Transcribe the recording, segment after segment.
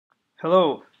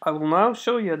Hello, I will now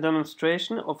show you a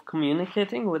demonstration of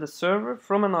communicating with a server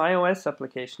from an iOS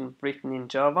application written in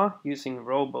Java using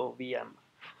RoboVM.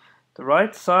 The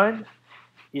right side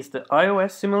is the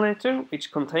iOS simulator,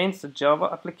 which contains the Java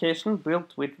application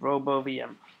built with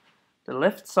RoboVM. The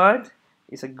left side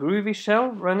is a Groovy shell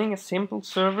running a simple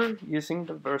server using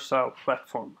the Versile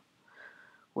platform.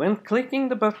 When clicking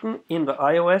the button in the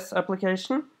iOS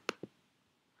application,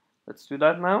 let's do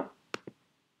that now.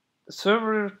 The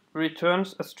server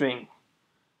returns a string,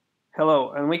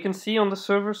 hello, and we can see on the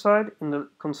server side in the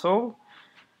console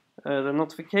the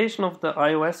notification of the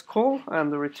iOS call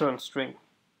and the return string.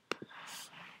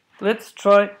 Let's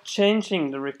try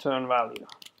changing the return value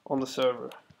on the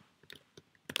server.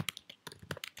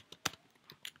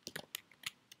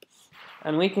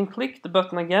 And we can click the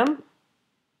button again,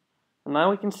 and now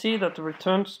we can see that the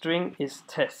return string is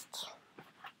test.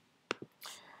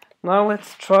 Now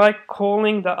let's try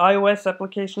calling the iOS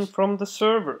application from the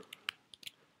server.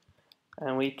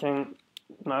 And we can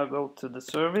now go to the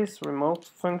service remote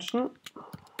function,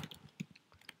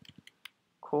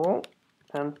 call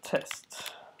and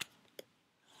test.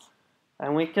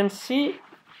 And we can see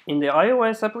in the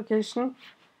iOS application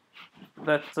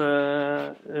that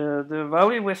the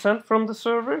value we sent from the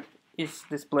server is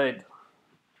displayed.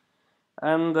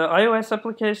 And the iOS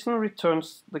application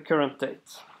returns the current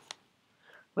date.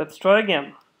 Let's try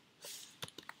again.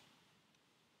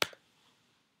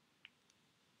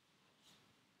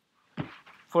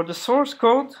 For the source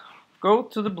code, go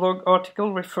to the blog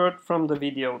article referred from the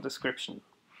video description.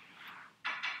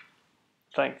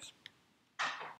 Thanks.